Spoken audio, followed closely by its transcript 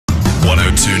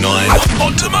1029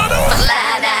 Hot Tomato.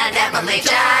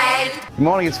 Good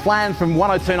morning, it's Flan from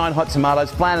 1029 Hot Tomatoes,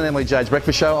 Flan and Emily Jade's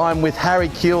breakfast show. I'm with Harry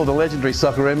Kewell, the legendary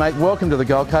Socceroo, mate. Welcome to the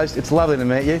Gold Coast. It's lovely to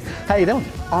meet you. How you doing?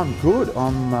 I'm good.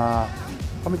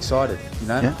 I'm excited. You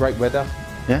know, Yeah. Great weather.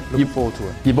 Yeah. Looking forward to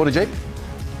it. You bought a Jeep?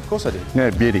 Of course I did. Yeah,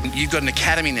 beauty. You've got an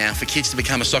academy now for kids to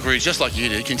become a Socceroo just like you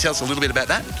do. Can you tell us a little bit about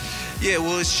that? Yeah,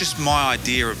 well, it's just my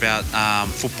idea about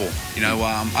football. You know,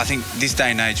 I think this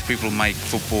day and age, people make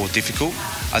football difficult.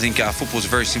 I think football is a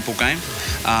very simple game,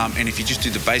 and if you just do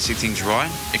the basic things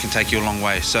right, it can take you a long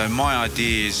way. So my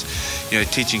idea is, you know,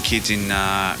 teaching kids in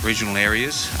regional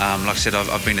areas. Like I said,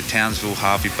 I've been to Townsville,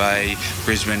 Hervey Bay,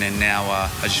 Brisbane, and now I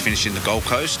just finished in the Gold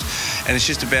Coast. And it's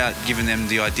just about giving them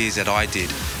the ideas that I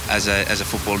did as a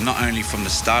footballer, not only from the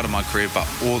start of my career, but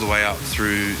all the way up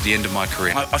through the end of my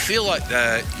career. I feel like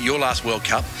your last World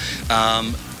Cup,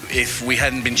 if we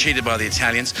hadn't been cheated by the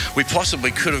Italians, we possibly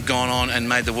could have gone on and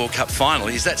made the World Cup final.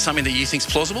 Is that something that you think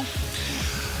is plausible?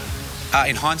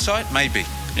 In hindsight, maybe.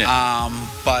 Yeah.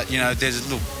 But, you know, there's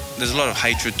a lot of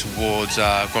hatred towards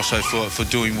Grosso for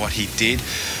doing what he did.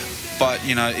 But,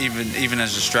 you know, even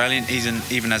as an Australian,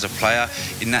 even as a player,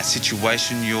 in that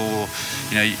situation, you're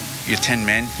 10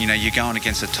 men. You know, you're going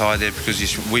against a tie there because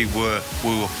we were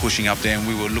pushing up there and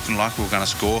we were looking like we were going to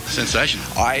score. Sensation.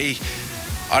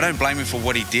 I don't blame him for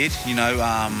what he did. You know,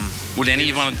 would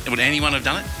anyone have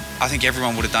done it? I think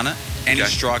everyone would have done it. Any Okay.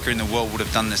 striker in the world would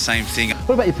have done the same thing.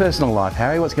 What about your personal life,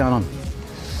 Harry? What's going on?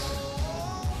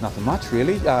 Nothing much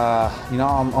really. You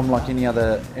know, I'm like any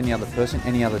other person,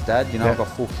 any other dad. You know, Yeah. I've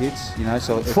got 4 kids. You know,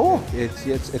 so Four?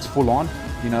 It's full on.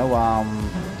 You know,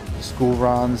 the school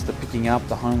runs, the picking up,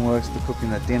 the homeworks, the cooking,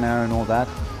 the dinner, and all that.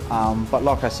 But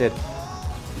like I said,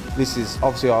 this is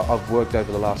obviously I've worked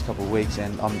over the last couple of weeks,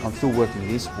 and I'm still working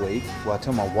this week. Well, I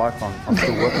tell my wife I'm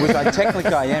still working, which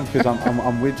technically I am because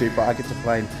I'm with Jeep, but I get to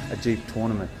play in a Jeep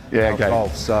tournament. Yeah, of okay.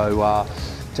 Golf. So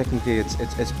technically it's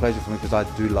a pleasure for me because I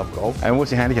do love golf. And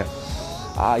what's your handicap?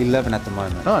 11 at the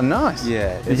moment. Oh, nice.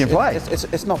 Yeah. You can play?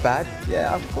 It's not bad.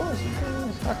 Yeah, of course.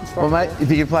 I can strike. Well, mate, if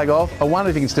you can play golf, I wonder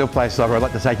if you can still play soccer. I'd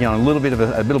like to take you on a little bit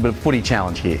of footy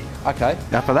challenge here. Okay.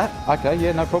 Up for that? Okay,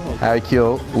 yeah, no problem. Harry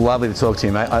Kewell, lovely to talk to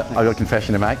you, mate. I got a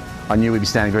confession to make. I knew we'd be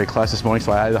standing very close this morning,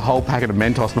 so I ate a whole packet of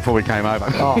Mentos before we came over.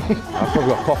 Oh, I've probably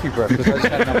got coffee breath because I just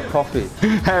had another coffee.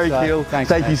 Harry Kewell,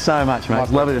 thank you so much, mate.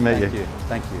 It's lovely to meet you.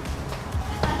 Thank you.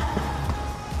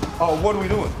 Oh, what are we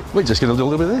doing? We're just going to do a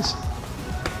little bit of this.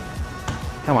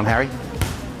 Come on, Harry.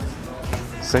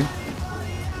 See?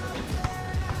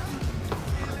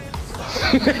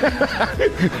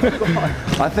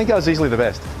 I think I was easily the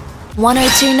best.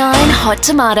 1029 Hot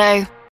Tomato.